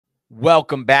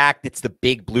Welcome back. It's the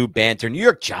Big Blue Banter New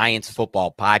York Giants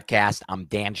football podcast. I'm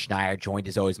Dan Schneider, joined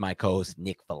as always my co-host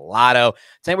Nick Filato.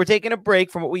 Tonight we're taking a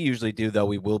break from what we usually do, though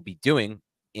we will be doing,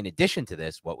 in addition to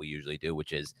this, what we usually do,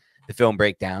 which is the film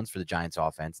breakdowns for the Giants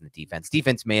offense and the defense.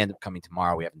 Defense may end up coming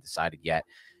tomorrow. We haven't decided yet.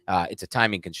 It's a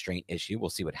timing constraint issue. We'll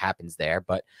see what happens there.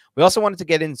 But we also wanted to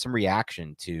get in some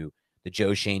reaction to the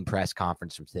Joe Schoen press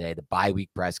conference from today, the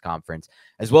bye-week press conference,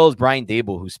 as well as Brian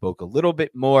Daboll, who spoke a little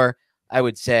bit more, I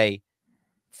would say,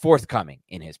 forthcoming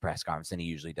in his press conference than he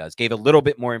usually does. Gave a little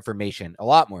bit more information, a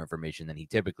lot more information than he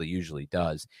typically usually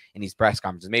does in these press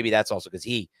conferences. Maybe that's also because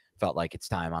he felt like it's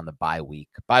time on the bye week.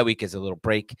 Bye week is a little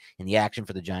break in the action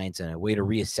for the Giants and a way to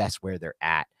reassess where they're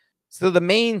at. So the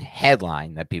main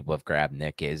headline that people have grabbed,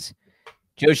 Nick, is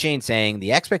Joe Schoen saying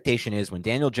the expectation is when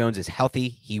Daniel Jones is healthy,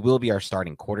 he will be our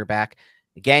starting quarterback.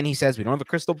 Again, he says we don't have a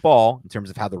crystal ball in terms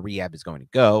of how the rehab is going to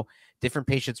go. Different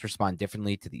patients respond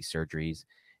differently to these surgeries.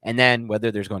 And then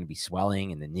whether there's going to be swelling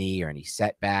in the knee or any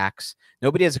setbacks,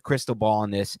 nobody has a crystal ball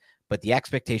on this, but the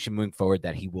expectation moving forward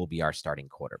that he will be our starting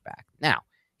quarterback. Now,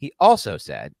 he also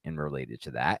said, and related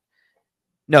to that,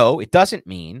 no, it doesn't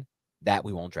mean that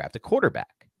we won't draft a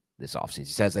quarterback this offseason. He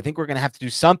says, I think we're going to have to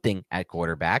do something at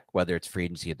quarterback, whether it's free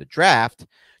agency or the draft,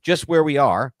 just where we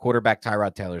are. Quarterback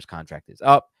Tyrod Taylor's contract is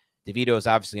up. DeVito is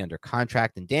obviously under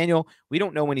contract, and Daniel, we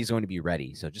don't know when he's going to be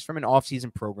ready. So just from an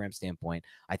offseason program standpoint,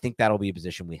 I think that'll be a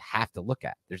position we have to look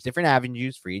at. There's different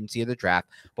avenues, free agency or the draft,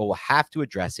 but we'll have to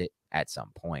address it at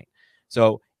some point.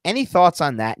 So any thoughts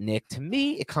on that, Nick? To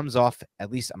me, it comes off,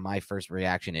 at least my first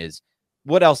reaction is,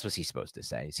 what else was he supposed to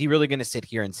say? Is he really going to sit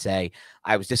here and say,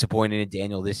 I was disappointed in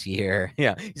Daniel this year?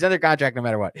 Yeah, he's under contract no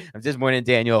matter what. I'm disappointed in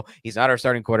Daniel. He's not our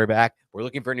starting quarterback. We're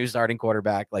looking for a new starting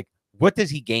quarterback. Like, what does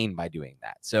he gain by doing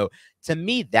that? So to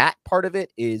me, that part of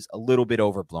it is a little bit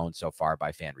overblown so far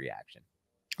by fan reaction.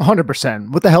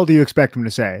 100%. What the hell do you expect him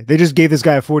to say? They just gave this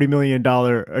guy a $40 million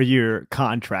a year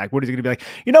contract. What is he going to be like?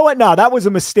 You know what? No, that was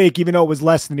a mistake, even though it was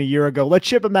less than a year ago. Let's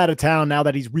ship him out of town now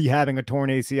that he's rehabbing a torn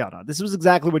ACL. No, this was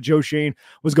exactly what Joe Schoen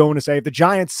was going to say. If the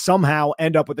Giants somehow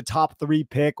end up with a top 3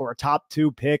 pick or a top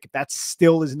 2 pick, that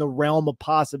still is in the realm of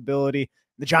possibility.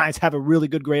 The Giants have a really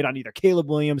good grade on either Caleb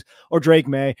Williams or Drake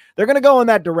May. They're going to go in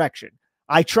that direction.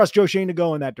 I trust Joe Schoen to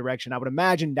go in that direction. I would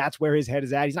imagine that's where his head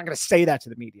is at. He's not going to say that to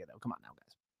the media, though. Come on now,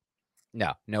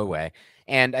 guys. No way.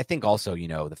 And I think also,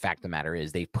 the fact of the matter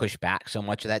is they pushed back so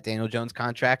much of that Daniel Jones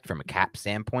contract from a cap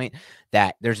standpoint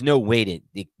that there's no way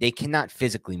they cannot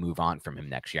physically move on from him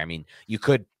next year. I mean, you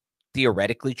could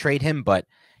theoretically trade him, but,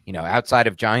 outside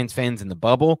of Giants fans in the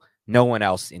bubble, no one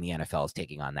else in the NFL is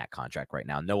taking on that contract right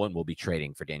now. No one will be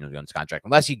trading for Daniel Jones' contract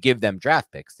unless you give them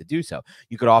draft picks to do so.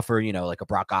 You could offer, like a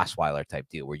Brock Osweiler type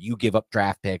deal where you give up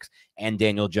draft picks and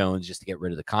Daniel Jones just to get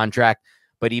rid of the contract.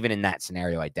 But even in that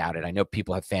scenario, I doubt it. I know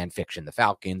people have fan fiction, the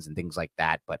Falcons and things like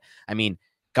that. But I mean,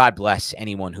 God bless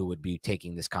anyone who would be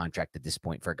taking this contract at this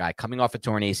point for a guy coming off a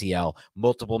torn ACL,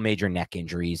 multiple major neck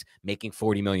injuries, making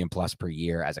 $40 million plus per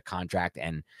year as a contract.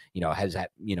 And, has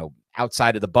that,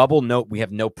 outside of the bubble, we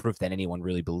have no proof that anyone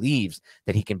really believes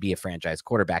that he can be a franchise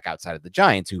quarterback outside of the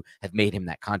Giants who have made him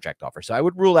that contract offer. So I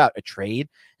would rule out a trade.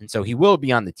 And so he will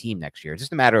be on the team next year. It's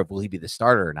just a matter of will he be the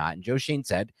starter or not. And Joe Schoen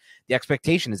said the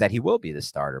expectation is that he will be the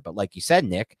starter. But like you said,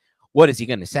 Nick, what is he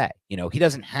going to say? He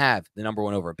doesn't have the number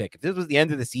 1 overall pick. If this was the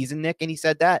end of the season, Nick, and he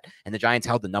said that, and the Giants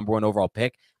held the number 1 overall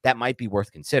pick, that might be worth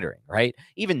considering, right?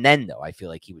 Even then, though, I feel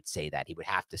like he would say that. He would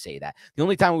have to say that. The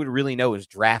only time we would really know is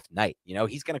draft night.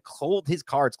 He's going to hold his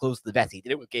cards close to the vest. He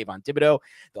did it with Kayvon Thibodeau,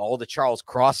 all the Charles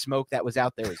Cross smoke that was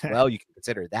out there as well. You can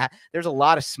consider that. There's a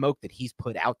lot of smoke that he's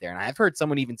put out there. And I've heard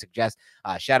someone even suggest,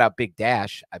 shout out Big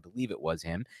Dash, I believe it was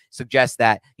him, suggest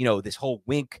that, this whole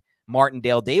Wink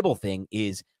Martindale Dable thing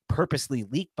is purposely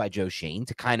leaked by Joe Schoen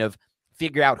to kind of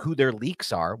figure out who their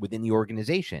leaks are within the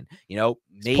organization.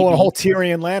 Maybe pull a whole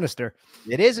Tyrion Lannister.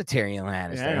 It is a Tyrion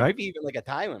Lannister. Yeah. It might be even like a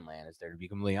Tywin Lannister, to be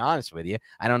completely honest with you.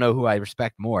 I don't know who I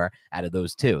respect more out of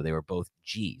those two. They were both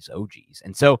OGs.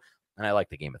 And I like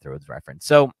the Game of Thrones reference.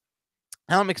 So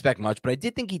I don't expect much, but I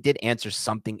did think he did answer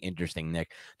something interesting,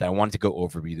 Nick, that I wanted to go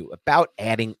over with you about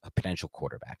adding a potential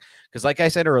quarterback. Because like I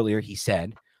said earlier, he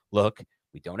said, look,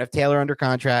 we don't have Taylor under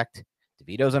contract.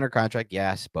 DeVito's under contract,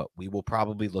 yes, but we will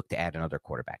probably look to add another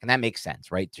quarterback. And that makes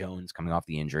sense, right? Jones coming off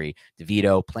the injury,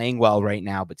 DeVito playing well right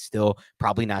now, but still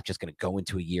probably not just going to go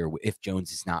into a year if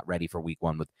Jones is not ready for week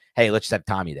 1 with, hey, let's just have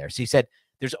Tommy there. So he said,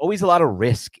 there's always a lot of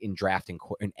risk in drafting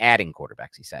and adding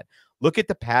quarterbacks, he said. Look at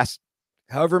the past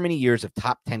however many years of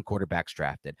top 10 quarterbacks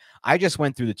drafted. I just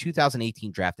went through the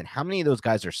 2018 draft, and how many of those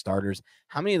guys are starters?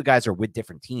 How many of the guys are with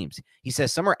different teams? He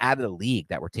says some are out of the league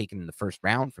that were taken in the first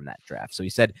round from that draft. So he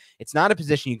said it's not a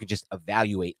position you can just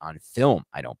evaluate on film,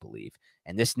 I don't believe.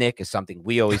 And this, Nick, is something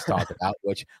we always talk about,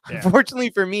 which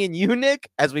unfortunately for me and you, Nick,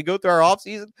 as we go through our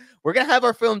offseason, we're going to have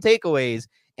our film takeaways,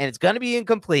 and it's going to be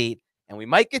incomplete, and we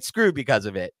might get screwed because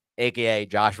of it, a.k.a.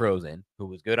 Josh Rosen, who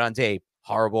was good on tape,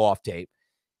 horrible off tape.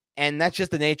 And that's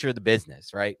just the nature of the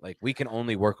business, right? Like, we can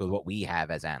only work with what we have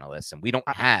as analysts, and we don't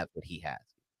have what he has.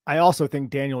 I also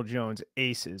think Daniel Jones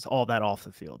aces all that off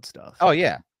the field stuff. Oh,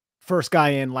 yeah. First guy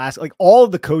in, last, like all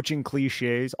of the coaching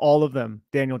cliches, all of them,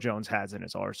 Daniel Jones has in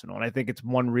his arsenal. And I think it's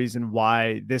one reason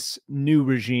why this new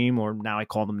regime, or now I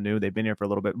call them new, they've been here for a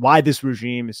little bit, why this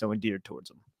regime is so endeared towards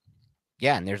them.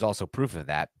 Yeah, and there's also proof of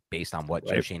that based on what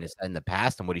Joe Schoen has said in the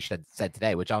past and what he said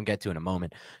today, which I'll get to in a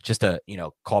moment, just to,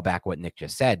 call back what Nick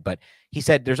just said. But he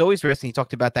said there's always risk, and he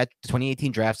talked about that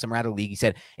 2018 draft, somewhere out of the league. He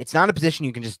said it's not a position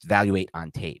you can just evaluate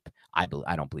on tape. I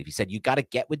don't believe. He said you got to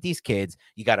get with these kids.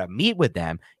 You got to meet with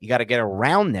them. You got to get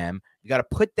around them. You got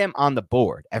to put them on the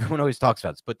board. Everyone always talks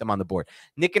about this, put them on the board.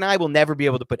 Nick and I will never be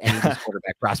able to put any of these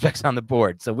quarterback prospects on the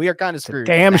board. So we are kind of screwed.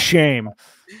 Damn shame.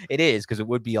 It is, because it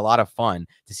would be a lot of fun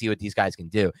to see what these guys can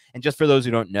do. And just for those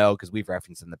who don't know, because we've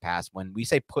referenced in the past, when we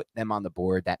say put them on the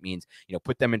board, that means,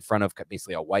 put them in front of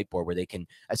basically a whiteboard where they can,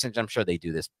 essentially, I'm sure they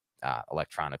do this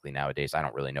electronically nowadays. I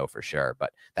don't really know for sure,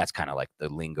 but that's kind of like the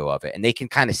lingo of it. And they can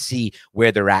kind of see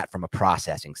where they're at from a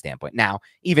processing standpoint. Now,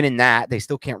 even in that, they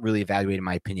still can't really evaluate, in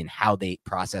my opinion, how they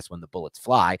process when the bullets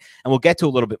fly. And we'll get to a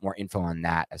little bit more info on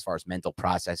that as far as mental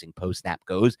processing post-snap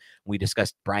goes. We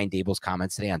discussed Brian Dable's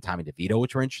comments today on Tommy DeVito,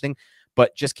 which were interesting,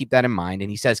 but just keep that in mind. And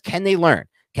he says, can they learn?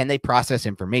 Can they process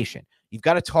information? You've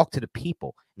got to talk to the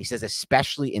people. And he says,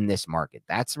 especially in this market.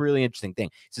 That's a really interesting thing.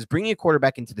 He says, bringing a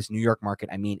quarterback into this New York market,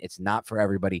 I mean, it's not for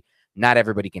everybody. Not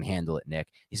everybody can handle it, Nick.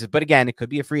 He says, but again, it could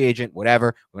be a free agent,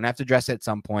 whatever. We're going to have to address it at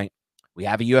some point. We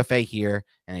have a UFA here.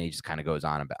 And then he just kind of goes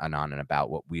on and about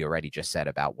what we already just said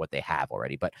about what they have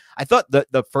already. But I thought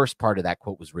the first part of that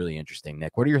quote was really interesting.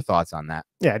 Nick, what are your thoughts on that?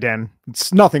 Yeah, Dan,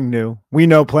 it's nothing new. We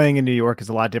know playing in New York is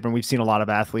a lot different. We've seen a lot of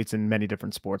athletes in many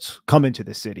different sports come into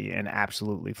the city and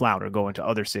absolutely flounder, go into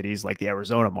other cities like the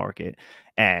Arizona market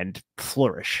and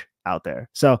flourish out there.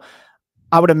 So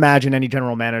I would imagine any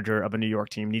general manager of a New York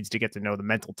team needs to get to know the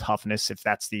mental toughness, if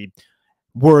that's the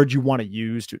word you want to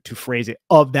use to phrase it,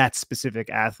 of that specific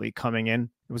athlete coming in.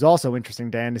 It was also interesting,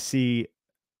 Dan, to see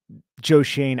Joe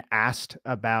Schoen asked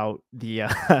about the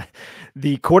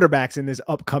the quarterbacks in this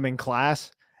upcoming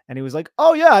class. And he was like,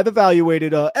 oh, yeah, I've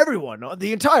evaluated everyone,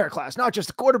 the entire class, not just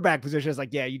the quarterback position. It's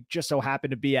like, yeah, you just so happen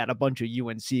to be at a bunch of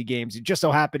UNC games. You just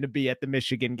so happen to be at the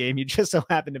Michigan game. You just so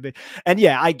happen to be. And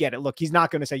yeah, I get it. Look, he's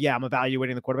not going to say, yeah, I'm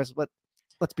evaluating the quarterbacks. But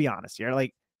let's be honest here.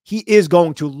 Like, he is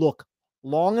going to look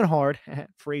long and hard,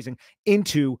 phrasing,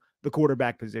 into the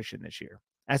quarterback position this year,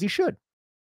 as he should.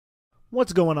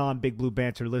 What's going on, Big Blue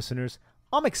Banter listeners?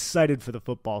 I'm excited for the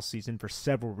football season for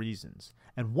several reasons.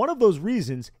 And one of those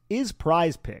reasons is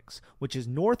Prize Picks, which is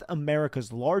North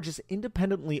America's largest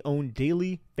independently owned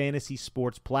daily fantasy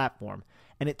sports platform.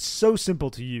 And it's so simple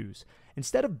to use.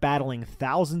 Instead of battling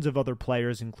thousands of other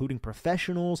players, including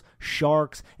professionals,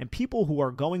 sharks, and people who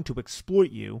are going to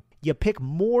exploit you, you pick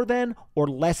more than or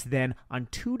less than on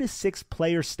 2 to 6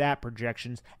 player stat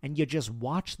projections, and you just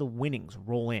watch the winnings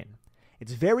roll in.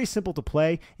 It's very simple to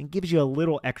play and gives you a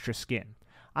little extra skin.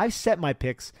 I've set my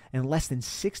picks in less than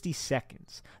 60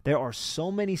 seconds. There are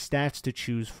so many stats to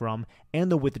choose from,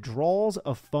 and the withdrawals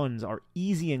of funds are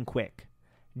easy and quick.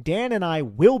 Dan and I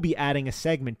will be adding a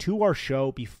segment to our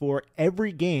show before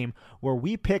every game where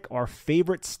we pick our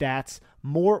favorite stats,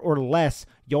 more or less,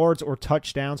 yards or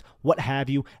touchdowns, what have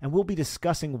you, and we'll be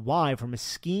discussing why from a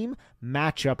scheme,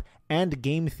 matchup, and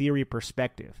game theory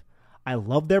perspective. I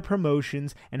love their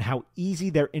promotions and how easy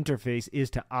their interface is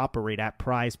to operate at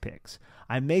Prize Picks.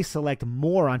 I may select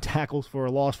more on tackles for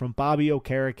a loss from Bobby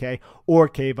Okereke or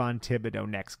Kayvon Thibodeau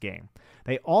next game.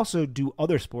 They also do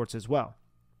other sports as well.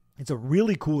 It's a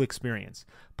really cool experience.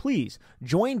 Please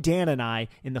join Dan and I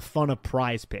in the fun of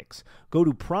Prize Picks. Go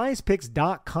to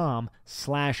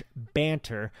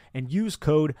prizepicks.com/banter and use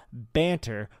code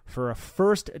BANTER for a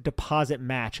first deposit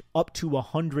match up to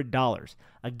 $100.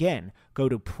 Again, go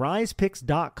to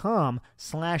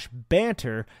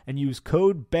prizepicks.com/banter and use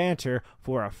code BANTER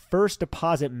for a first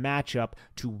deposit match up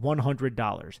to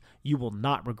 $100. You will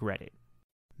not regret it.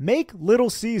 Make Little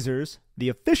Caesars, the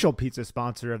official pizza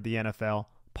sponsor of the NFL,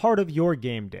 part of your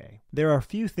game day. There are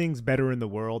few things better in the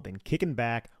world than kicking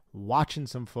back, watching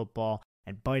some football,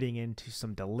 and biting into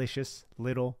some delicious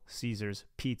Little Caesars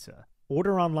pizza.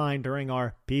 Order online during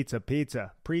our Pizza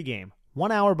pregame,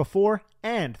 1 hour before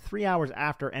and 3 hours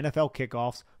after NFL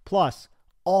kickoffs, plus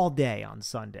all day on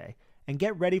Sunday. And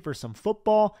get ready for some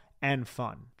football and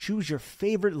fun. Choose your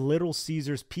favorite Little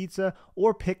Caesars pizza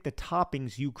or pick the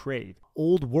toppings you crave.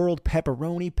 Old World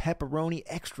pepperoni,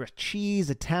 extra cheese,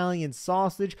 Italian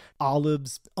sausage,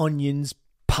 olives, onions,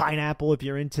 pineapple if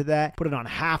you're into that. Put it on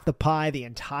half the pie, the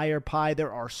entire pie.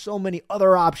 There are so many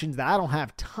other options that I don't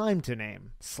have time to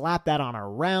name. Slap that on a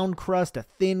round crust, a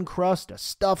thin crust, a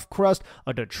stuffed crust,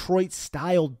 a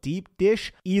Detroit-style deep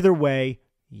dish. Either way,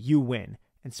 you win.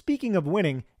 And speaking of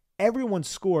winning, everyone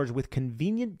scores with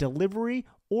convenient delivery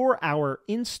or our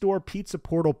in-store pizza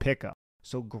portal pickup.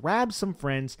 So grab some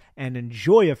friends and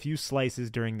enjoy a few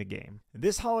slices during the game.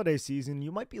 This holiday season,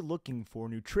 you might be looking for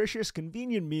nutritious,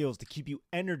 convenient meals to keep you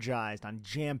energized on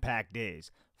jam-packed days.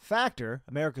 Factor,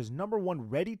 America's #1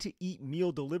 ready-to-eat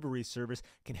meal delivery service,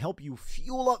 can help you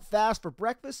fuel up fast for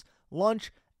breakfast,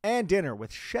 lunch, and dinner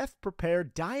with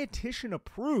chef-prepared,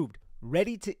 dietitian-approved,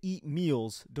 ready-to-eat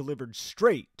meals delivered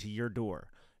straight to your door.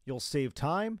 You'll save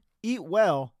time, eat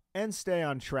well, and stay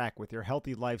on track with your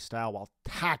healthy lifestyle while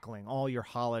tackling all your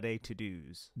holiday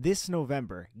to-dos. This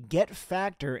November, get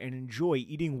Factor and enjoy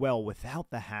eating well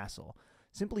without the hassle.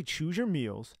 Simply choose your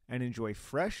meals and enjoy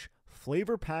fresh,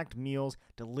 flavor-packed meals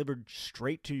delivered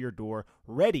straight to your door,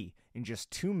 ready in just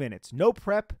 2 minutes. No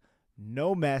prep,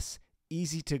 no mess,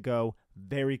 easy to go,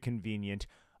 very convenient,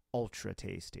 ultra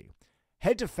tasty.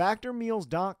 Head to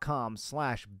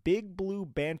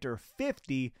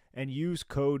factormeals.com/BigBlueBanter50 and use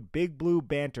code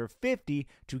BigBlueBanter50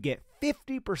 to get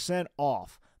 50%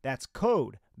 off. That's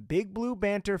code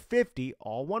BigBlueBanter50,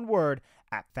 all one word,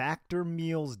 at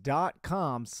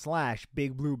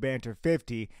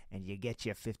factormeals.com/BigBlueBanter50, and you get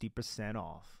you 50%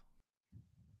 off.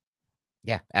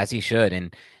 Yeah, as he should.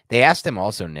 And they asked him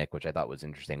also, Nick, which I thought was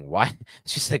interesting. Why?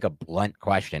 It's just like a blunt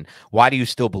question. Why do you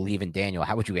still believe in Daniel?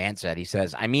 How would you answer that? He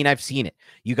says, I mean, I've seen it.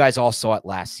 You guys all saw it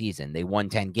last season. They won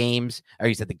 10 games, or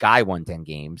he said the guy won 10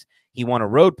 games. He won a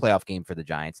road playoff game for the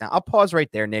Giants. Now, I'll pause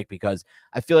right there, Nick, because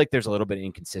I feel like there's a little bit of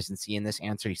inconsistency in this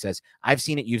answer. He says, I've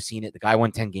seen it. You've seen it. The guy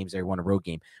won 10 games there. He won a road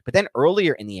game. But then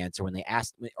earlier in the answer, when they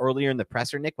asked, earlier in the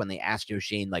presser, Nick, when they asked Joe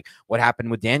Schoen, like, what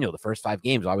happened with Daniel the first 5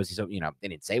 games? Why was he so, they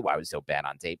didn't say why he was so bad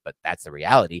on tape, but that's the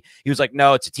reality. He was like,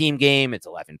 no, it's a team game. It's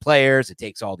 11 players. It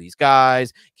takes all these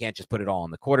guys. You can't just put it all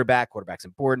on the quarterback. Quarterback's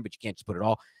important, but you can't just put it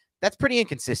all. That's pretty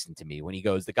inconsistent to me when he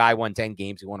goes, the guy won 10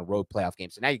 games, he won a road playoff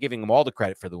game. So now you're giving him all the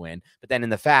credit for the win. But then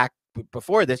in the fact,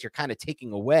 before this, you're kind of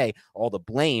taking away all the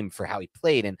blame for how he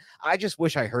played. And I just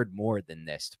wish I heard more than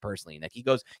this personally. Like he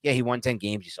goes, yeah, he won 10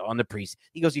 games. You saw in the preseason.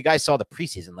 He goes, you guys saw the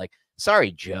preseason. Like,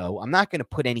 sorry, Joe, I'm not going to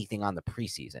put anything on the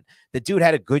preseason. The dude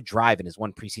had a good drive in his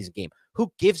one preseason game.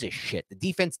 Who gives a shit? The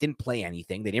defense didn't play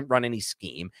anything. They didn't run any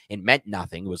scheme. It meant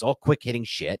nothing. It was all quick hitting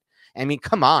shit. I mean,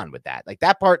 come on with that. Like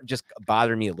that part just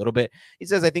bothered me a little bit. He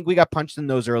says, I think we got punched in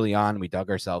the nose early on. We dug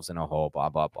ourselves in a hole, blah,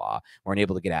 blah, blah. We're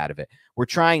unable to get out of it. We're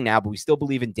trying now, but we still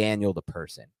believe in Daniel, the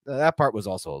person. That part was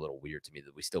also a little weird to me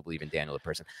that we still believe in Daniel, the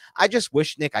person. I just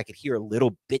wish, Nick, I could hear a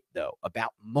little bit though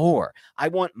about more. I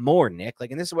want more, Nick. Like,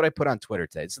 and this is what I put on Twitter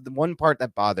today. It's the one part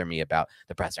that bothered me about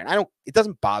the presser. And it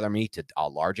doesn't bother me to a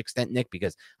large extent, Nick,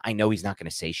 because I know he's not going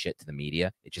to say shit to the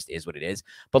media. It just is what it is.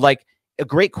 But like, a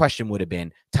great question would have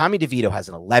been, Tommy DeVito has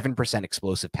an 11%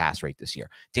 explosive pass rate this year.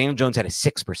 Daniel Jones had a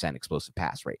 6% explosive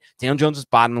pass rate. Daniel Jones was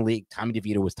bottom in the league. Tommy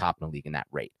DeVito was top in the league in that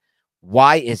rate.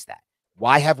 Why is that?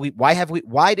 Why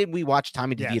did we watch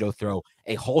Tommy DeVito throw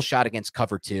a whole shot against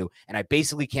cover 2? And I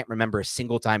basically can't remember a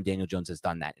single time Daniel Jones has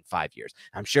done that in 5 years.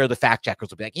 I'm sure the fact checkers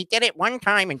will be like, he did it one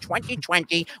time in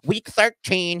 2020, week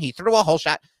 13. He threw a whole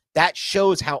shot. That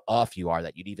shows how off you are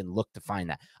that you'd even look to find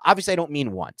that. Obviously, I don't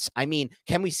mean once. I mean,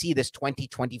 can we see this 20,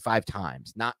 25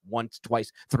 times, not once,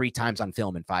 twice, 3 times on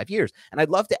film in 5 years? And I'd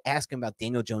love to ask him about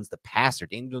Daniel Jones, the passer,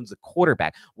 Daniel Jones, the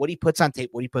quarterback, what he puts on tape,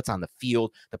 what he puts on the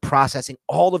field, the processing,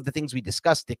 all of the things we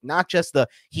discussed, Dick, not just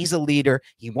he's a leader.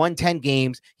 He won 10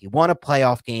 games. He won a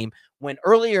playoff game. When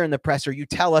earlier in the presser, you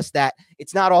tell us that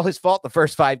it's not all his fault the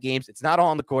first 5 games. It's not all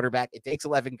on the quarterback. It takes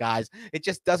 11 guys. It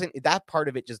just doesn't, that part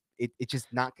of it just, it's just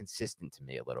not consistent to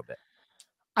me a little bit.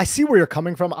 I see where you're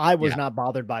coming from. I was not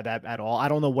bothered by that at all. I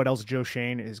don't know what else Joe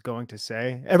Schoen is going to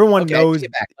say. Everyone knows.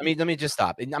 Let me just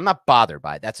stop. I'm not bothered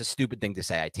by it. That's a stupid thing to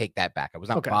say. I take that back. I was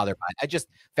not bothered by it. I just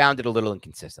found it a little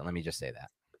inconsistent. Let me just say that.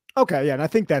 Okay, yeah, and I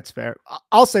think that's fair.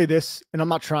 I'll say this, and I'm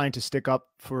not trying to stick up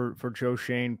for Joe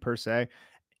Schoen per se.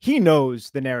 He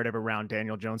knows the narrative around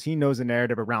Daniel Jones. He knows the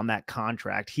narrative around that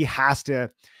contract. He has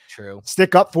to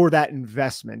stick up for that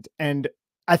investment. And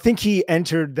I think he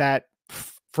entered that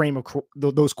frame of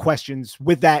those questions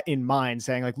with that in mind,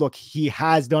 saying like, look, he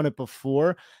has done it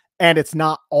before. And it's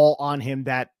not all on him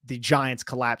that the Giants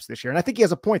collapsed this year. And I think he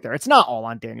has a point there. It's not all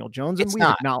on Daniel Jones. And It's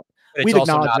not. But it's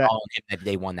also not all on him that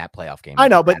they won that playoff game. I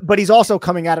know, but he's also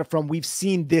coming at it from, we've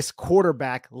seen this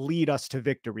quarterback lead us to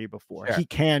victory before. Sure. He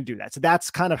can do that. So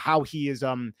that's kind of how he is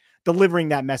delivering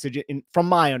that message from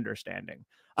my understanding.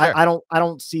 Sure. I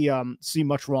don't see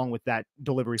much wrong with that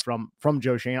delivery from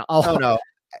Joe Schoen. No.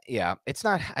 Yeah, it's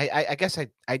not. I guess I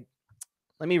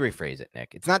let me rephrase it,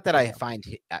 Nick. It's not that I find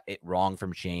it wrong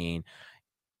from Schoen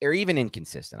or even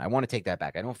inconsistent. I want to take that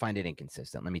back. I don't find it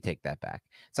inconsistent. Let me take that back.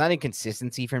 It's not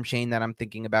inconsistency from Schoen that I'm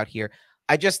thinking about here.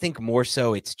 I just think more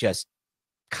so it's just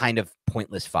kind of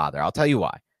pointless father. I'll tell you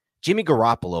why. Jimmy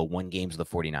Garoppolo won games with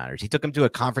the 49ers. He took him to a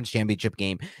conference championship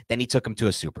game. Then he took him to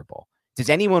a Super Bowl. Does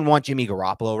anyone want Jimmy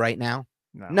Garoppolo right now?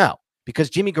 No,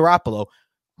 because Jimmy Garoppolo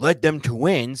led them to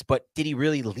wins, but did he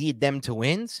really lead them to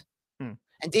wins?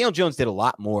 And Daniel Jones did a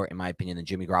lot more, in my opinion, than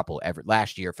Jimmy Garoppolo ever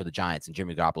last year for the Giants and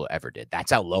Jimmy Garoppolo ever did.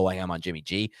 That's how low I am on Jimmy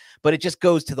G. But it just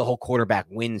goes to the whole quarterback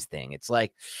wins thing. It's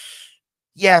like,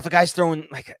 yeah, if a guy's throwing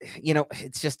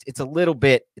it's a little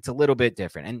bit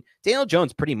different. And Daniel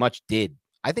Jones pretty much did.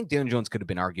 I think Daniel Jones could have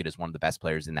been argued as one of the best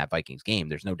players in that Vikings game.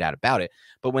 There's no doubt about it.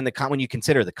 But when you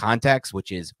consider the context,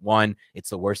 which is one, it's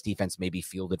the worst defense maybe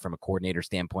fielded from a coordinator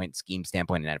standpoint, scheme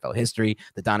standpoint in NFL history,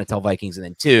 the Donatel Vikings, and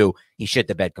then two, he shit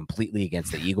the bed completely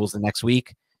against the Eagles the next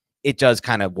week. It does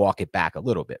kind of walk it back a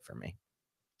little bit for me.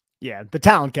 Yeah, the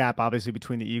talent gap, obviously,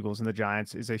 between the Eagles and the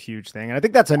Giants is a huge thing. And I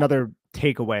think that's another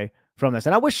takeaway from this.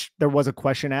 And I wish there was a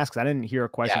question asked. I didn't hear a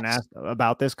question asked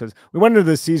about this because we went into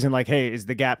the season like, hey, is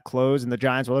the gap closed? And the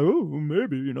Giants were like, oh,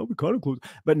 maybe, we kind of closed.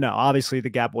 But no, obviously the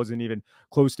gap wasn't even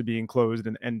close to being closed.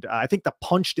 And I think the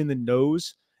punched in the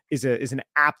nose is an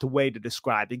apt way to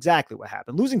describe exactly what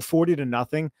happened. Losing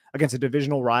 40-0 against a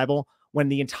divisional rival when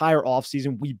the entire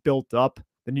offseason we built up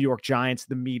the New York Giants,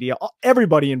 the media,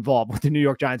 everybody involved with the New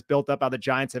York Giants built up how the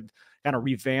Giants have kind of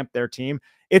revamped their team.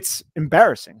 It's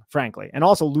embarrassing, frankly. And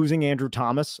also losing Andrew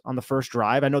Thomas on the first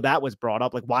drive. I know that was brought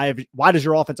up. Like, why does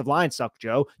your offensive line suck,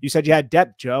 Joe? You said you had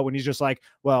depth, Joe. And he's just like,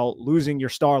 well, losing your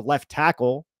star left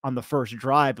tackle on the first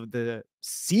drive of the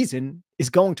season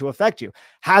is going to affect you.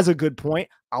 Has a good point.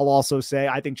 I'll also say,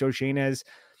 I think Joe Schoen has,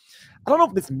 I don't know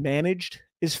if this managed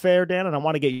is fair, Dan, and I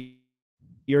want to get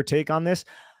your take on this.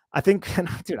 I think,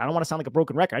 dude, I don't want to sound like a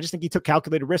broken record. I just think he took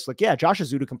calculated risks. Like, yeah, Josh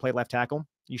Azuda can play left tackle.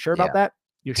 You sure about that?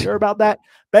 You sure about that?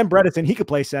 Ben Bredeson, he could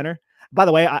play center. By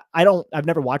the way, I've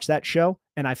never watched that show,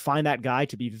 and I find that guy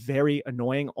to be very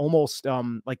annoying, almost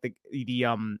like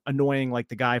the annoying, like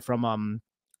the guy from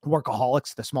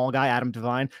Workaholics, the small guy, Adam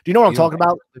Devine. Do you know what I'm talking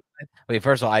about? Wait,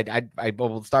 first of all, I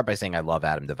will start by saying I love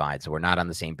Adam Devine, so we're not on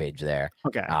the same page there.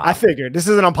 Okay, I figured this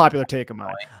is an unpopular take of mine.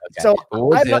 Okay. So what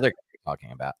was the other guy you're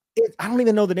talking about? I don't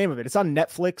even know the name of it. It's on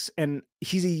Netflix, and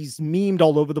he's memed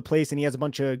all over the place, and he has a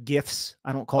bunch of GIFs.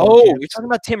 I don't call. Oh, you're talking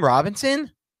about Tim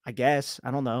Robinson? I guess.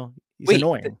 I don't know. He's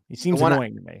annoying. He seems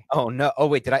annoying to me. Oh no! Oh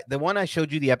wait, the one I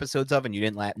showed you the episodes of, and you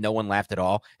didn't laugh? No one laughed at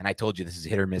all, and I told you this is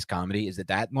hit or miss comedy. Is it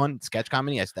that one sketch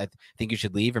comedy? I think you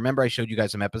should leave. Remember, I showed you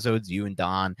guys some episodes, you and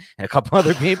Don and a couple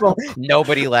other people.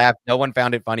 Nobody laughed. No one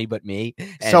found it funny but me.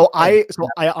 So I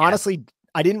honestly.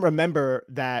 I didn't remember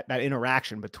that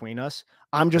interaction between us.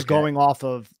 I'm just going off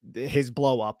of his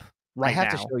blow up right now. I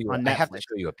have to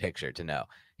show you a picture to know.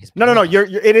 No.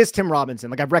 It is Tim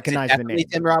Robinson. Like, I've recognized the name.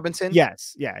 Tim Robinson.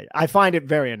 Yes. Yeah. I find it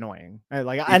very annoying. And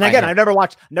again, I've never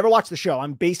watched the show.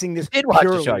 I'm basing this. You did watch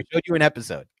the show. I showed you an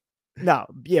episode. No.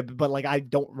 Yeah. But like, I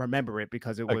don't remember it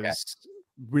because it was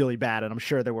really bad. And I'm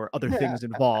sure there were other things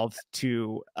involved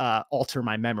to alter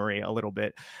my memory a little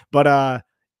bit. But,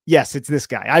 yes, it's this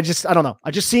guy. I don't know. I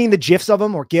just seeing the GIFs of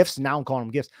him or GIFs. Now I'm calling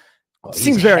him GIFs. Well,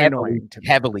 seems very annoying to me.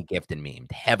 Heavily gifted and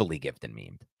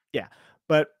memed. Yeah.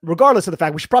 But regardless of the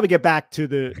fact, we should probably get back to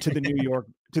the New York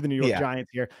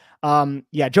Giants here.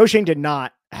 Joe Schoen did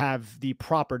not have the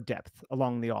proper depth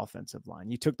along the offensive line.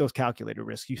 You took those calculated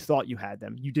risks. You thought you had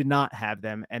them. You did not have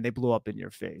them, and they blew up in your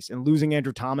face. And losing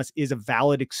Andrew Thomas is a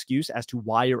valid excuse as to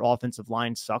why your offensive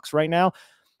line sucks right now,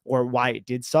 or why it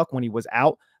did suck when he was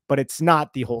out. But it's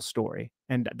not the whole story.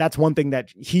 And that's one thing that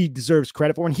he deserves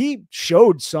credit for. And he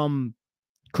showed some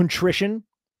contrition,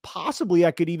 possibly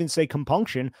I could even say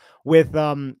compunction, with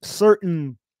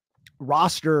certain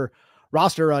roster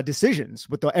decisions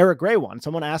with the Eric Gray one.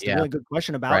 Someone asked a really good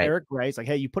question about Eric Gray. It's like,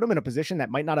 hey, you put him in a position that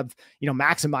might not have,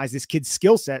 maximized this kid's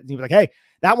skill set. And he was like, hey,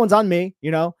 that one's on me,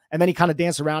 and then he kind of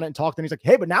danced around it and talked. And he's like,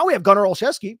 hey, but now we have Gunnar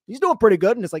Olszewski. He's doing pretty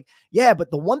good. And it's like, yeah,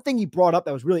 but the one thing he brought up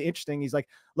that was really interesting, he's like,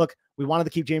 look, we wanted to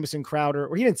keep Jamison Crowder,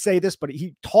 or he didn't say this, but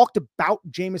he talked about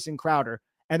Jamison Crowder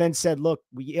and then said, look,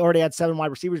 we already had 7 wide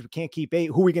receivers. We can't keep 8.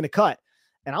 Who are we going to cut?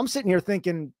 And I'm sitting here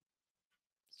thinking,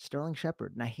 Sterling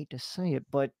Shepard. And I hate to say it,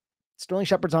 but Sterling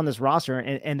Shepard's on this roster,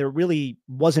 and there really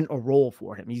wasn't a role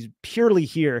for him. He's purely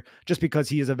here just because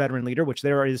he is a veteran leader, which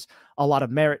there is a lot of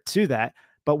merit to that.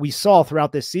 But we saw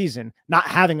throughout this season, not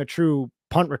having a true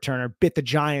punt returner bit the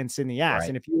Giants in the ass. Right.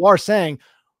 And if you are saying,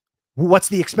 what's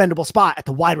the expendable spot at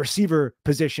the wide receiver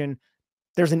position,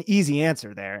 there's an easy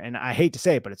answer there. And I hate to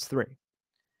say it, but it's 3.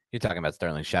 You're talking about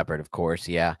Sterling Shepard, of course.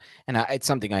 Yeah. And it's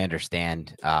something I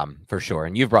understand for sure.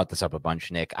 And you've brought this up a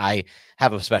bunch, Nick. I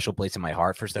have a special place in my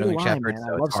heart for Sterling Shepard,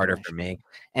 so it's harder for me.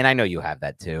 And I know you have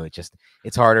that too.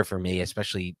 It's harder for me,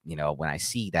 especially, when I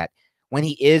see that when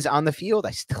he is on the field,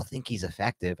 I still think he's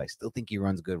effective. I still think he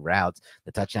runs good routes.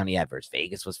 The touchdown he had versus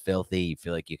Vegas was filthy. You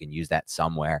feel like you can use that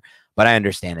somewhere. But I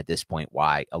understand at this point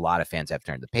why a lot of fans have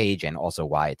turned the page, and also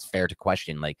why it's fair to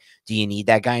question, like, do you need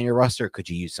that guy in your roster? Or could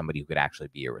you use somebody who could actually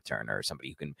be a returner or somebody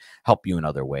who can help you in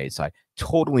other ways? So I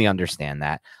totally understand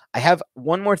that. I have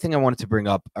one more thing I wanted to bring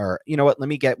up, or you know what?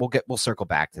 We'll circle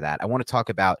back to that. I want to talk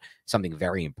about something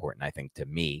very important, I think, to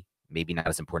me. Maybe not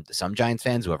as important to some Giants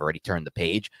fans who have already turned the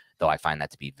page, though I find that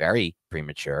to be very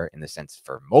premature in the sense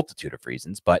for a multitude of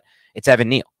reasons, but it's Evan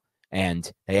Neal.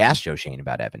 And they asked Joe Schoen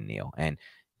about Evan Neal, and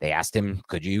they asked him,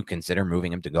 could you consider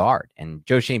moving him to guard? And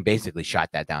Joe Schoen basically shot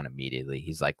that down immediately.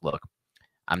 He's like, look,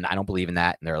 I don't believe in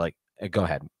that. And they're like, go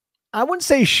ahead. I wouldn't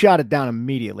say he shot it down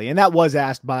immediately. And that was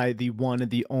asked by the one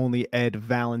and the only Ed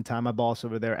Valentine, my boss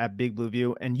over there at Big Blue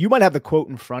View. And you might have the quote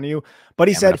in front of you, but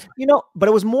he said, but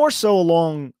it was more so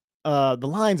along the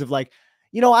lines of like,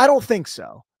 I don't think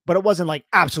so, but it wasn't like,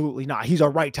 absolutely not, he's our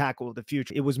right tackle of the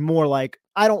future. It was more like,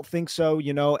 I don't think so.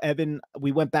 Evan,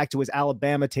 we went back to his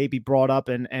Alabama tape he brought up,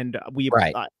 and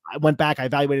I went back, I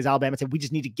evaluated his Alabama tape. We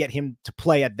just need to get him to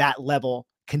play at that level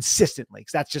consistently,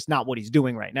 because that's just not what he's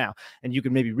doing right now. And you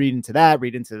can maybe read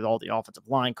into all the offensive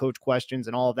line coach questions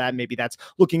and all of that. Maybe that's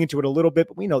looking into it a little bit,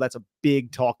 but we know that's a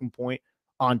big talking point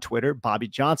on Twitter, Bobby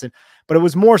Johnson. But it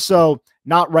was more so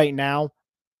not right now.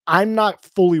 I'm not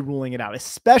fully ruling it out,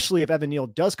 especially if Evan Neal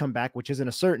does come back, which isn't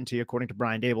a certainty, according to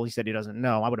Brian Dable. He said he doesn't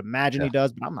know. I would imagine he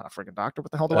does, but I'm not a freaking doctor.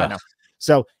 What the hell do I know?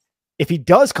 So if he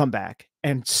does come back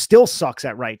and still sucks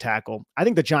at right tackle, I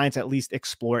think the Giants at least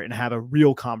explore it and have a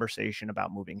real conversation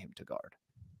about moving him to guard.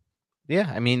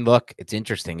 Yeah, I mean, look, it's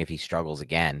interesting if he struggles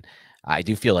again. I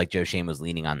do feel like Joe Schoen was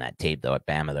leaning on that tape, though, at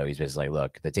Bama, though. He's just like,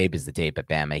 look, the tape is the tape at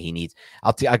Bama. He needs –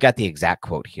 I got the exact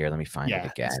quote here. Let me find it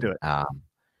again. Let's do it.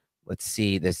 Let's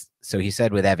see this. So he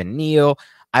said with Evan Neal,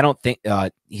 I don't think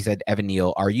he said, Evan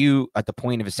Neal, are you at the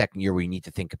point of his second year where you need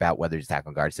to think about whether he's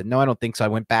tackle guard? He said, no, I don't think so. I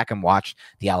went back and watched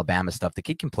the Alabama stuff. The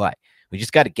kid can play. We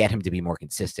just got to get him to be more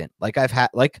consistent. I've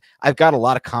got a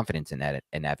lot of confidence in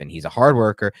Evan. He's a hard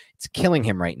worker. It's killing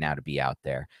him right now to be out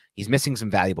there. He's missing some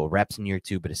valuable reps in year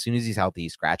 2, but as soon as he's healthy,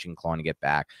 he's scratching, clawing to get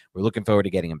back. We're looking forward to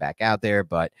getting him back out there,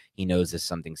 but he knows there's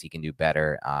some things he can do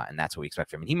better, and that's what we expect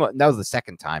from him. And that was the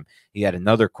second time he had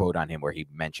another quote on him where he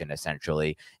mentioned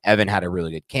essentially Evan had a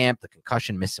really good camp. The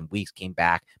concussion missed some weeks, came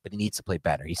back, but he needs to play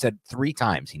better. He said 3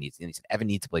 times he said Evan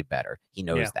needs to play better. He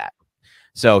knows that.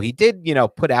 So he did,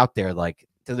 put out there like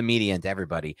to the media and to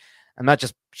everybody. I'm not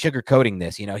just sugarcoating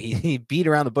this. He beat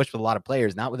around the bush with a lot of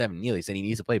players, not with Evan Neal. He said he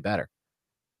needs to play better.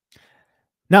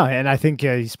 No, and I think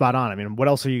he's spot on. I mean, what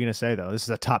else are you going to say, though? This is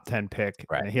a top 10 pick.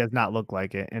 Right. And he has not looked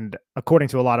like it. And according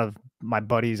to a lot of my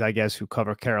buddies, I guess, who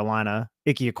cover Carolina,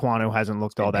 Ike Ekwonu hasn't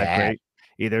looked all that great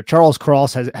either. Charles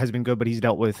Cross has been good, but he's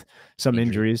dealt with some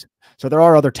injuries. So there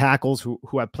are other tackles who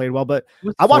have played well. But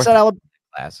I watched that Alabama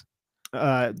class.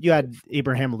 You had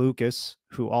Abraham Lucas,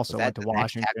 who also went to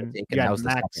Washington. You had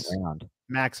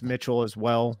Max Mitchell as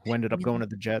well, who ended up going to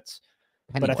the Jets.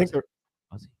 But I think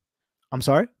I'm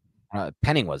sorry?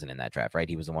 Penning wasn't in that draft, right?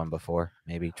 He was the one before,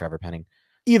 maybe Trevor Penning.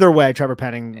 Either way, Trevor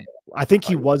Penning, I think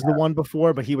he was the one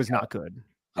before, but he was not good.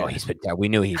 Oh, we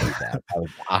knew he'd do that. That was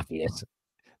obvious.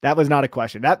 That was not a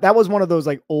question. That was one of those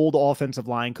like old offensive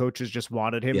line coaches just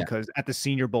wanted him because at the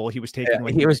Senior Bowl he was taking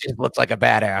he was just looks like a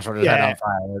badass with his head on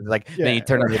fire. It was like then you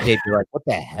turn on the tape, you're like, what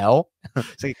the hell?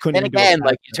 It's like, and again,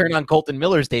 like you turn on Colton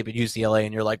Miller's tape at UCLA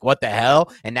and you're like, what the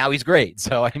hell? And now he's great.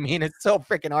 So I mean, it's so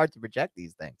freaking hard to project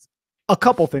these things. A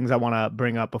couple things I want to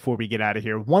bring up before we get out of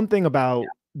here. One thing about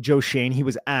Joe Schoen, he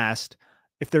was asked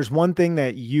if there's one thing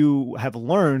that you have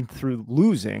learned through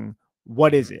losing,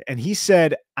 what is it? And he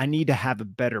said, I need to have a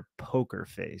better poker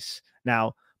face.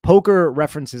 Now, poker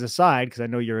references aside, because I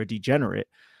know you're a degenerate,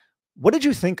 what did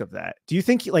you think of that? Do you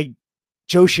think like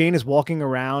Joe Schoen is walking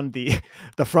around the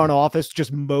front office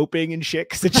just moping and shit?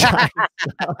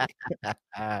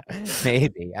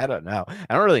 Maybe. I don't know.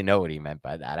 I don't really know what he meant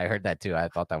by that. I heard that too. I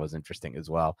thought that was interesting as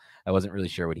well. I wasn't really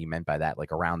sure what he meant by that,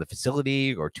 like around the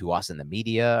facility or to us in the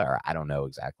media, or I don't know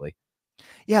exactly.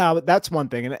 Yeah, that's one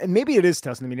thing. And maybe it is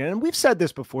testing the media. And we've said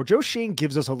this before. Joe Schoen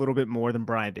gives us a little bit more than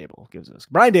Brian Dable gives us.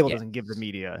 Brian Dable Yes. doesn't give the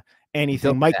media Until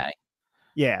anything. Mike, today.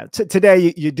 yeah,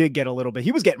 today you did get a little bit.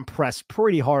 He was getting pressed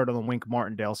pretty hard on the Wink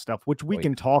Martindale stuff, which we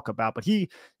can talk about. But he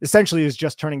essentially is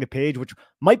just turning the page, which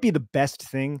might be the best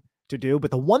thing to do.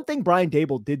 But the one thing Brian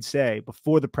Dable did say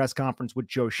before the press conference with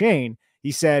Joe Schoen,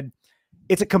 he said,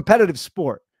 it's a competitive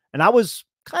sport. And I was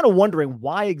kind of wondering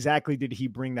why exactly did he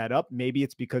bring that up? Maybe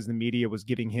it's because the media was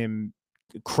giving him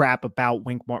crap about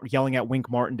yelling at Wink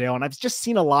Martindale. And I've just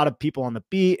seen a lot of people on the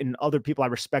beat and other people I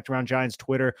respect around Giants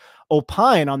Twitter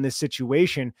opine on this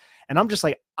situation. And I'm just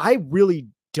like, I really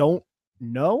don't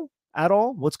know at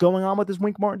all what's going on with this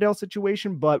Wink Martindale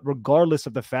situation. But regardless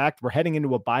of the fact, we're heading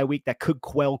into a bye week that could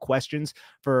quell questions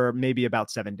for maybe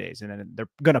about 7 days. And then they're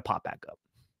going to pop back up.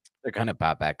 They're going to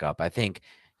pop back up. I think,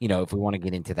 if we want to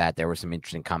get into that, there were some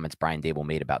interesting comments Brian Dable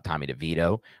made about Tommy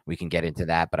DeVito. We can get into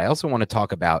that. But I also want to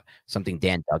talk about something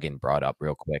Dan Duggan brought up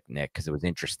real quick, Nick, because it was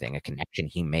interesting, a connection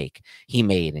he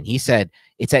made. And he said,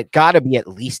 it's got to be at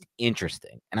least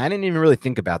interesting. And I didn't even really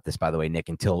think about this, by the way, Nick,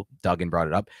 until Duggan brought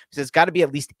it up. He says, it's got to be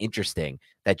at least interesting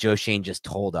that Joe Schoen just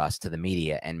told us to the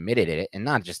media and admitted it, and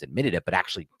not just admitted it, but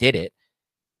actually did it,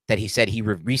 that he said he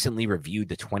recently reviewed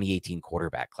the 2018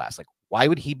 quarterback class. Like, why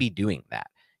would he be doing that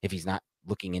if he's not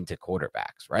looking into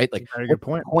quarterbacks, right? Like, Very what's good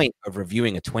point. the point of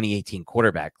reviewing a 2018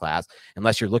 quarterback class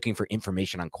unless you're looking for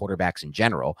information on quarterbacks in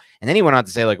general? And then he went on to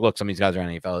say, like, look, some of these guys are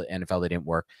in NFL, they didn't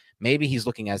work. Maybe he's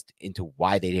looking into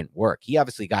why they didn't work. He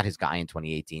obviously got his guy in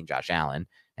 2018, Josh Allen,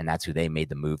 and that's who they made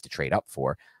the move to trade up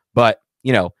for. But,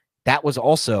 that was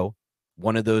also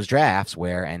one of those drafts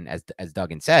where, and as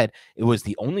Duggan said, it was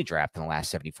the only draft in the last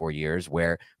 74 years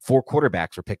where 4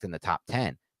 quarterbacks were picked in the top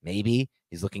 10. Maybe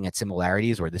he's looking at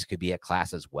similarities where this could be a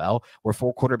class as well, where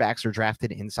 4 quarterbacks are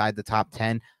drafted inside the top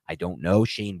 10. I don't know.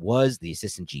 Schoen was the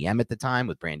assistant GM at the time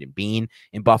with Brandon Beane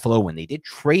in Buffalo when they did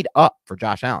trade up for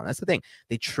Josh Allen. That's the thing.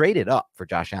 They traded up for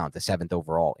Josh Allen to 7th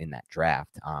overall in that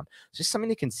draft. It's just something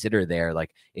to consider there.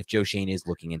 Like, if Joe Schoen is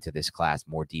looking into this class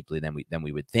more deeply than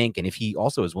we would think, and if he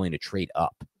also is willing to trade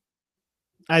up.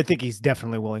 I think he's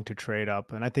definitely willing to trade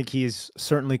up, and I think he's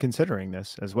certainly considering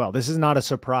this as well. This is not a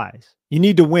surprise. You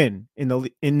need to win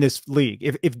in this league.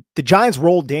 If the Giants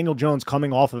rolled Daniel Jones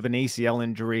coming off of an ACL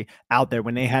injury out there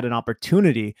when they had an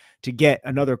opportunity to get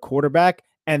another quarterback,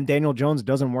 and Daniel Jones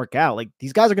doesn't work out, like,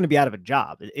 these guys are going to be out of a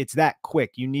job. It's that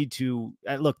quick. You need to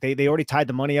look. They already tied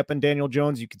the money up in Daniel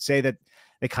Jones. You could say that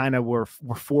they kind of were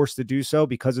forced to do so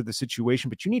because of the situation,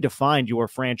 but you need to find your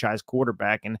franchise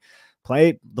quarterback and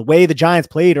play the way the Giants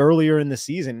played earlier in the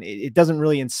season. It doesn't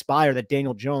really inspire that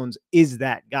Daniel Jones is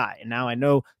that guy. And now I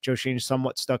know Joe Schoen is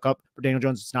somewhat stuck up for Daniel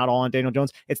Jones. It's not all on Daniel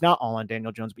Jones. It's not all on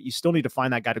Daniel Jones, but you still need to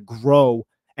find that guy to grow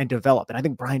and develop. And I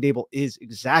think Brian Dable is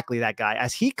exactly that guy,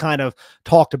 as he kind of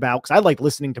talked about, because I like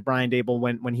listening to Brian Dable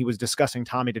when he was discussing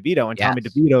Tommy DeVito and Tommy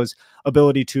DeVito's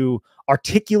ability to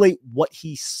articulate what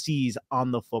he sees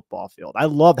on the football field. I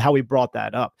loved how he brought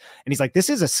that up. And he's like, this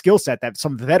is a skill set that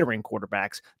some veteran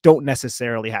quarterbacks don't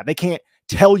necessarily have. They can't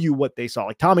tell you what they saw.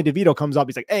 Like, Tommy DeVito comes up,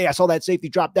 he's like, hey, I saw that safety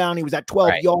drop down. He was at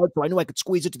 12 yards, so I knew I could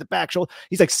squeeze it to the back shoulder.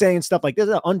 He's like saying stuff like this.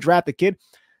 Is an undrafted kid.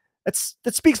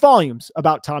 That speaks volumes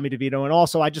about Tommy DeVito. And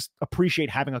also, I just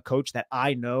appreciate having a coach that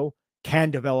I know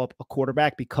can develop a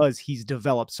quarterback, because he's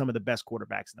developed some of the best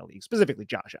quarterbacks in the league, specifically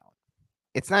Josh Allen.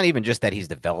 It's not even just that he's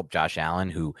developed Josh Allen,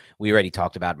 who we already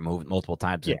talked about multiple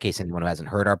times, in case anyone who hasn't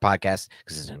heard our podcast,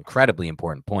 because it's an incredibly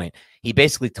important point. He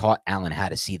basically taught Allen how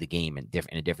to see the game in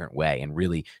a different way and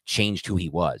really changed who he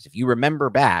was. If you remember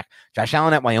back, Josh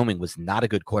Allen at Wyoming was not a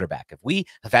good quarterback. If we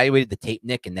evaluated the tape,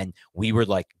 Nick, and then we were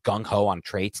like gung-ho on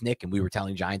traits, Nick, and we were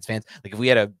telling Giants fans, like, if we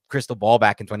had a crystal ball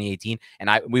back in 2018, and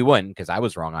we wouldn't, because I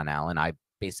was wrong on Allen. I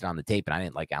based it on the tape, and I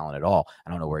didn't like Allen at all.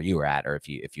 I don't know where you were at, or if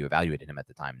you evaluated him at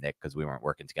the time, Nick, because we weren't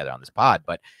working together on this pod.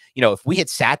 But, if we had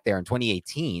sat there in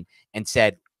 2018 and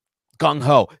said,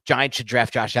 gung-ho, Giants should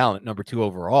draft Josh Allen at number 2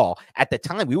 overall, at the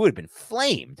time, we would have been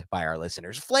flamed by our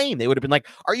listeners. Flamed. They would have been like,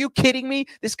 are you kidding me?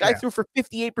 This guy threw for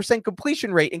 58%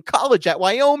 completion rate in college at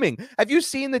Wyoming. Have you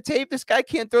seen the tape? This guy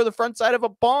can't throw the front side of a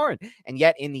barn. And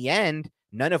yet, in the end,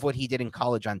 none of what he did in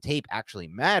college on tape actually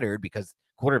mattered, because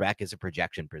quarterback is a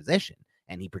projection position.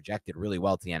 And he projected really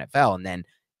well to the NFL. And then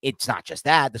it's not just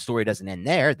that. The story doesn't end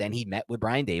there. Then he met with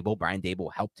Brian Dable. Brian Dable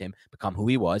helped him become who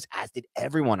he was, as did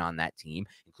everyone on that team,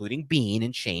 including Beane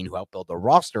and Schoen, who helped build a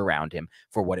roster around him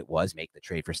for what it was, make the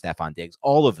trade for Stephon Diggs.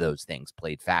 All of those things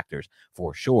played factors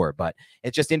for sure. But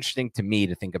it's just interesting to me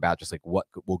to think about just like what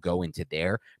will go into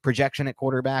their projection at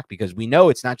quarterback, because we know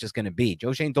it's not just going to be,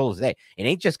 Joe Schoen told us today, it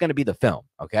ain't just going to be the film,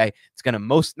 okay? It's going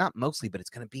to not mostly, but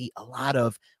it's going to be a lot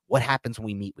of what happens when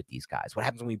we meet with these guys? What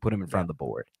happens when we put them in front of the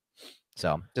board?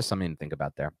 So just something to think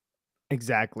about there.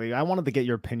 Exactly. I wanted to get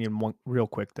your opinion real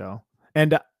quick, though.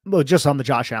 And well, just on the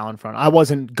Josh Allen front, I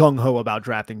wasn't gung-ho about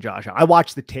drafting Josh Allen. I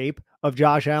watched the tape of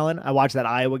Josh Allen. I watched that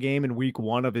Iowa game in week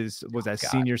 1 of his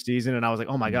senior season, and I was like,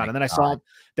 oh my God. And then I saw him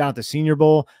down at the Senior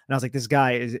Bowl, and I was like, this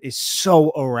guy is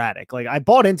so erratic. Like, I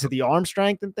bought into the arm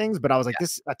strength and things, but I was like,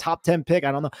 this is a top 10 pick.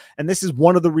 I don't know. And this is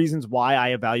one of the reasons why I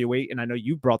evaluate, and I know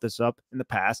you brought this up in the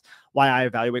past, why I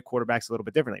evaluate quarterbacks a little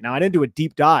bit differently. Now, I didn't do a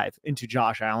deep dive into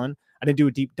Josh Allen. I didn't do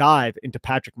a deep dive into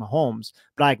Patrick Mahomes,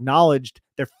 but I acknowledged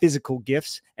their physical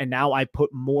gifts. And now I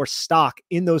put more stock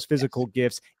in those physical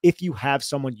gifts if you have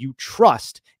someone you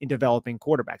trust in developing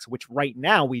quarterbacks, which right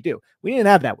now we do. We didn't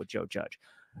have that with Joe Judge.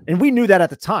 And we knew that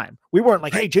at the time. We weren't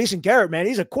like, hey, Jason Garrett, man,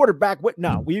 he's a quarterback.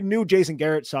 No, we knew Jason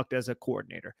Garrett sucked as a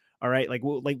coordinator. All right.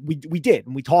 We did.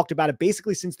 And we talked about it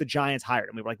basically since the Giants hired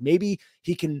him. We were like, maybe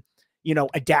he can,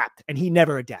 adapt. And he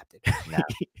never adapted. No.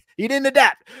 He didn't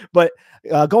adapt. But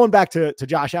going back to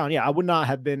Josh Allen, I would not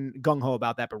have been gung-ho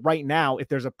about that. But right now, if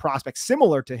there's a prospect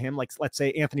similar to him, like let's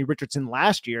say Anthony Richardson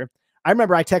last year, I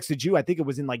remember I texted you, I think it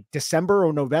was in like December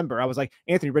or November. I was like,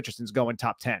 Anthony Richardson's going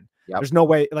top 10. Yep. There's no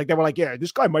way. Like, they were like, yeah,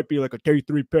 this guy might be like a day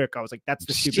 3 pick. I was like, that's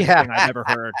the stupidest thing I've ever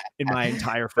heard in my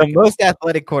entire the most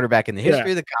athletic quarterback in the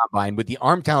history of the combine with the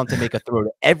arm talent to make a throw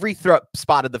to every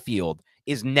spot of the field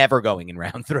is never going in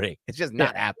round 3. It's just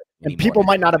not happening anymore. And people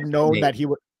might not have known that he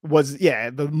was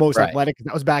the most athletic.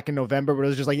 That was back in November, but it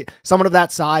was just like someone of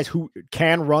that size who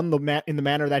can run in the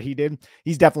manner that he did.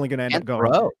 He's definitely going to end up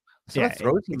going. Some of the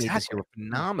throws he made this year were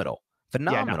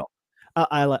phenomenal.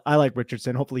 I like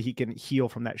Richardson. Hopefully he can heal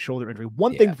from that shoulder injury.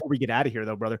 One thing before we get out of here,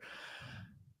 though, brother,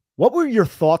 what were your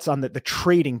thoughts on the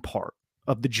trading part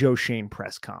of the Joe Schoen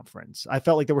press conference? I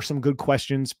felt like there were some good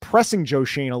questions pressing Joe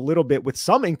Schoen a little bit with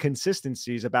some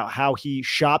inconsistencies about how he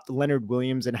shopped Leonard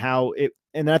Williams and how it.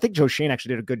 And I think Joe Schoen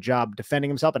actually did a good job defending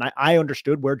himself. And I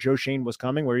understood where Joe Schoen was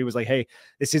coming, where he was like, hey,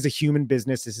 this is a human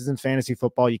business. This isn't fantasy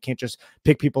football. You can't just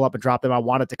pick people up and drop them. I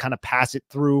wanted to kind of pass it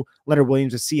through Leonard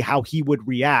Williams to see how he would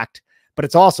react. But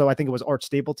it's also, I think it was Art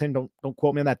Stapleton. Don't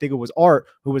quote me on that. I think it was Art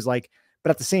who was like, but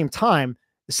at the same time,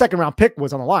 the 2nd round pick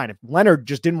was on the line. If Leonard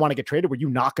just didn't want to get traded, were you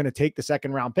not going to take the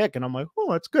 2nd round pick? And I'm like,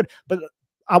 oh, that's good. But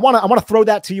I want to throw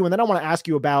that to you. And then I want to ask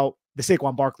you about the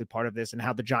Saquon Barkley part of this and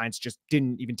how the Giants just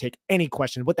didn't even take any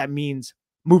question, what that means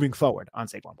moving forward on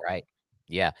Saquon Barkley. Right.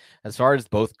 Yeah. As far as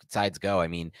both sides go, I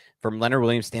mean, from Leonard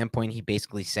Williams' standpoint, he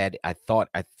basically said,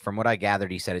 from what I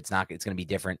gathered, he said it's going to be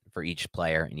different for each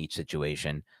player in each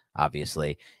situation,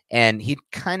 obviously. And he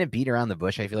kind of beat around the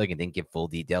bush, I feel like, and didn't give full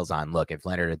details on, look, if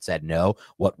Leonard had said no,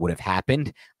 what would have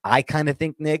happened? I kind of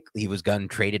think, Nick, he was going to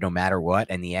trade it no matter what.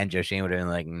 In the end, Joe Schoen would have been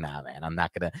like, nah, man, I'm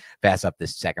not going to pass up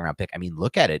this 2nd round pick. I mean,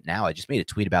 look at it now. I just made a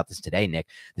tweet about this today, Nick.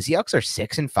 The Seahawks are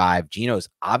 6-5. Geno's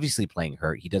obviously playing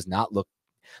hurt. He does not look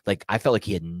like, I felt like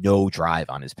he had no drive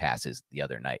on his passes the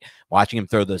other night. Watching him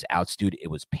throw those outs, dude, it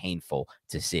was painful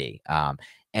to see.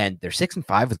 And they're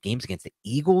 6-5 with games against the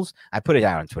Eagles. I put it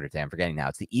out on Twitter today. I'm forgetting now.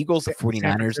 It's the Eagles, the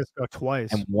 49ers,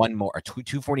 twice, and one more, or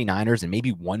two 49ers, and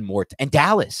maybe one more. And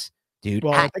Dallas, dude.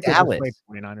 Well, I think Dallas. They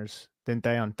played 49ers, didn't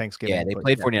they, on Thanksgiving? Yeah, they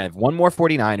played 49ers. One more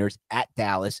 49ers at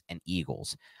Dallas and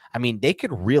Eagles. I mean, they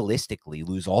could realistically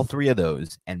lose all 3 of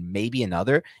those and maybe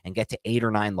another and get to 8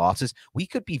 or 9 losses. We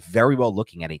could be very well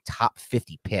looking at a top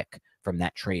 50 pick from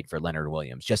that trade for Leonard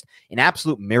Williams. Just an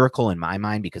absolute miracle in my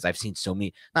mind, because I've seen so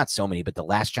many, not so many, but the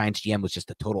last Giants GM was just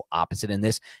the total opposite in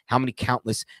this. How many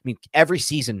countless, I mean, every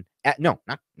season, not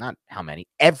how many,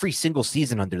 every single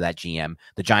season under that GM,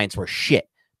 the Giants were shit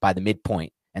by the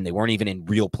midpoint, and they weren't even in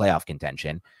real playoff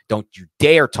contention. Don't you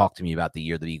dare talk to me about the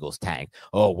year the Eagles tanked.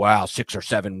 Oh, wow, 6 or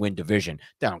 7 win division.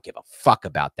 They don't give a fuck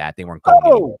about that. They weren't going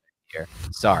anywhere here.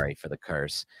 Sorry for the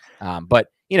curse. But,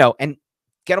 and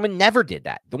Gettleman never did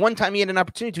that. The one time he had an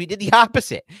opportunity to, he did the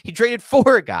opposite. He traded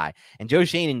for a guy. And Joe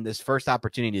Schoen, in this first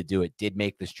opportunity to do it, did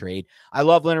make this trade. I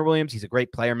love Leonard Williams. He's a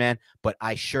great player, man. But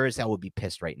I sure as hell would be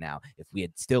pissed right now if we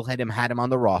had still had him on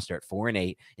the roster at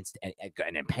 4-8,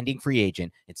 an impending free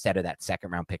agent, instead of that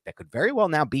 2nd round pick that could very well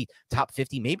now be top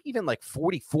 50, maybe even like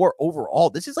 44 overall.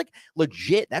 This is like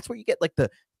legit. That's where you get like the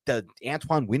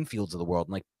Antoine Winfields of the world,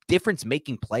 and like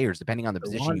difference-making players depending on the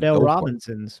position. Wandale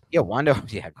Robinsons. Yeah,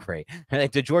 Wando. Yeah, great.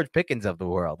 Like the George Pickens of the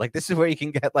world. Like, this is where you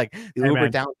can get like the uber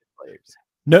talented players.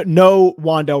 No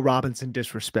Wandale Robinson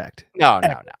disrespect. No.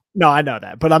 No, I know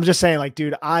that. But I'm just saying, like,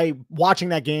 dude, watching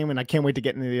that game, and I can't wait to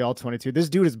get into the All-22. This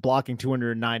dude is blocking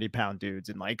 290-pound dudes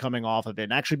and like coming off of it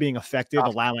and actually being effective,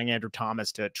 allowing Andrew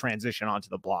Thomas to transition onto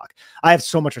the block. I have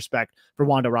so much respect for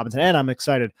Wandale Robinson, and I'm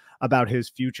excited about his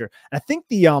future. And I think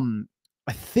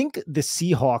I think the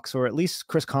Seahawks, or at least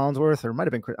Chris Collinsworth, or it might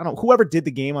have been Chris, I don't know, whoever did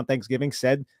the game on Thanksgiving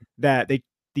said that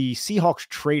the Seahawks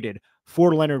traded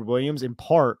for Leonard Williams in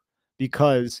part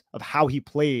because of how he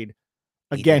played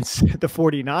against the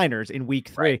 49ers in week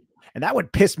 3. Right. And that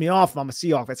would piss me off if I'm a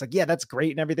Seahawks. It's like, yeah, that's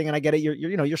great and everything. And I get it.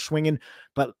 You're swinging.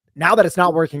 But now that it's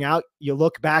not working out, you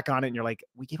look back on it and you're like,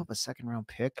 we gave up a 2nd-round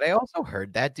pick. But I also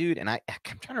heard that, dude. And I'm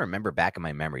trying to remember back in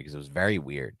my memory because it was very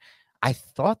weird. I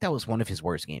thought that was one of his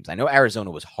worst games. I know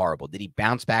Arizona was horrible. Did he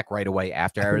bounce back right away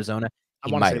after Arizona?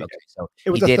 He might have. Okay, so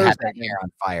he did have that hair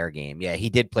on fire game. Yeah, he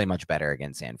did play much better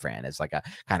against San Fran. It's like a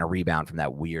kind of rebound from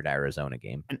that weird Arizona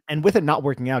game. And with it not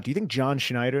working out, do you think John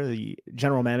Schneider, the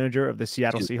general manager of the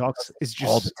Seattle Seahawks, is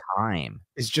just all the time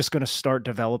going to start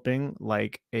developing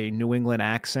like a New England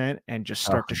accent and just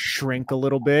start to shrink a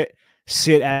little bit?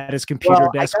 Sit at his computer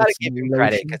desk. I gotta give him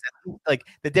credit because, like,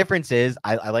 the difference is,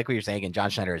 I like what you're saying. And John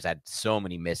Schneider has had so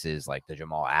many misses. Like the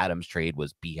Jamal Adams trade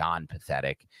was beyond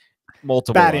pathetic.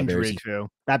 Multiple bad injury too.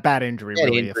 That bad injury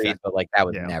really affected. But like that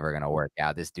was never gonna work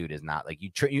out. This dude is not like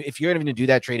if you're going to do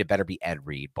that trade, it better be Ed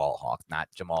Reed, ball hawk, not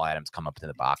Jamal Adams come up to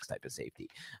the box type of safety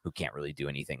who can't really do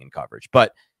anything in coverage.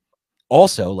 But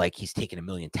also, like, he's taken a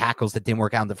million tackles that didn't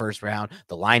work out in the first round,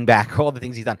 the linebacker, all the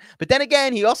things he's done. But then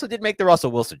again, he also did make the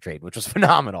Russell Wilson trade, which was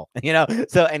phenomenal,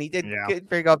 So, and he did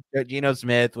pick up Geno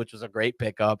Smith, which was a great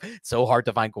pickup. So hard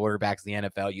to find quarterbacks in the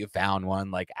NFL. You found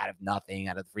one, like, out of nothing,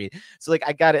 out of the free. So, like,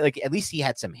 I got it. Like, at least he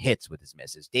had some hits with his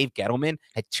misses. Dave Gettleman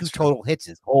had 2 total hits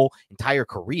his whole entire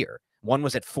career. One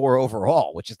was at 4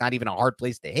 overall, which is not even a hard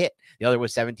place to hit. The other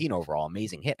was 17 overall.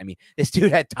 Amazing hit. I mean, this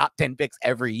dude had top 10 picks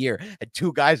every year, had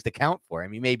 2 guys to count for. I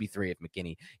mean, maybe 3 if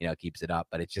McKinney, keeps it up.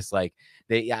 But it's just like,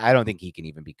 I don't think he can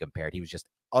even be compared. He was just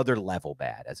other level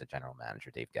bad as a general manager,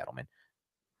 Dave Gettleman.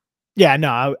 Yeah,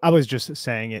 no, I was just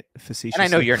saying it facetiously.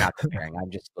 And I know you're not comparing.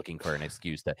 I'm just looking for an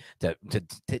excuse to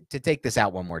take this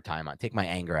out one more time. I'll take my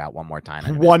anger out one more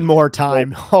time. One more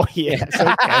time. Oh, yes.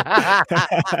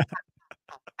 Okay.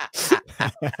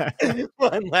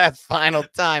 One last final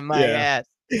time, my ass.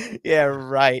 Yeah,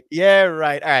 right. Yeah,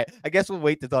 right. All right. I guess we'll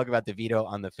wait to talk about DeVito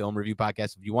on the Film Review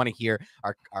Podcast. If you want to hear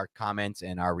our comments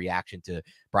and our reaction to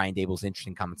Brian Dable's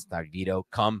interesting comments about DeVito,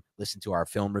 come listen to our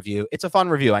film review. It's a fun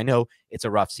review. I know it's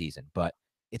a rough season, but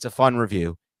it's a fun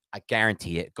review. I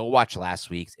guarantee it. Go watch last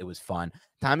week's. It was fun.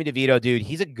 Tommy DeVito, dude,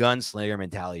 he's a gunslinger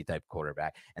mentality type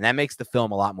quarterback, and that makes the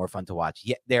film a lot more fun to watch.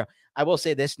 Yeah, I will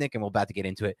say this, Nick, and we're about to get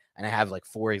into it, and I have like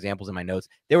 4 examples in my notes.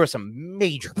 There were some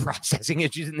major processing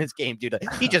issues in this game, dude.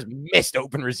 He just missed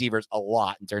open receivers a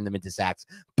lot and turned them into sacks,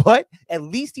 but at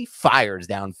least he fires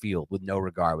downfield with no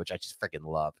regard, which I just freaking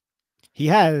love. He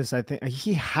has, I think,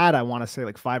 I want to say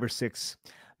like 5 or 6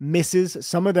 misses.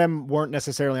 Some of them weren't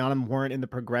necessarily on him, weren't in the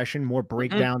progression, more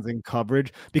breakdowns in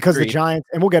coverage, because the Giants,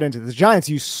 and we'll get into this, the Giants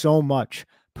use so much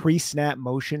pre-snap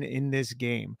motion in this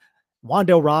game.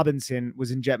 Wan'Dale Robinson was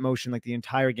in jet motion like the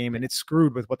entire game, and it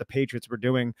screwed with what the Patriots were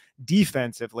doing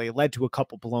defensively. It led to a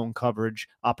couple blown coverage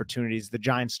opportunities the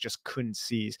Giants just couldn't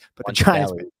seize. But the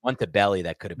Giants, one to belly,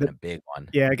 that could have been a big one.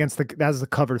 Yeah, that's the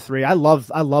cover 3. I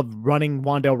love running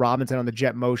Wan'Dale Robinson on the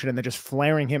jet motion and then just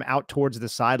flaring him out towards the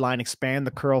sideline, expand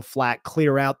the curl flat,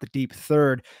 clear out the deep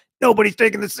third. Nobody's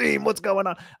taking the seam. What's going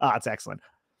on? It's excellent.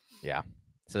 Yeah.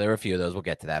 So there were a few of those. We'll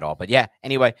get to that all. But yeah,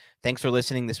 anyway, thanks for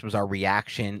listening. This was our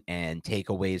reaction and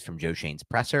takeaways from Joe Schoen's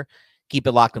presser. Keep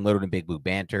it locked and loaded in Big Blue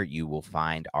Banter. You will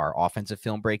find our offensive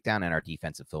film breakdown and our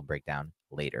defensive film breakdown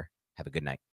later. Have a good night.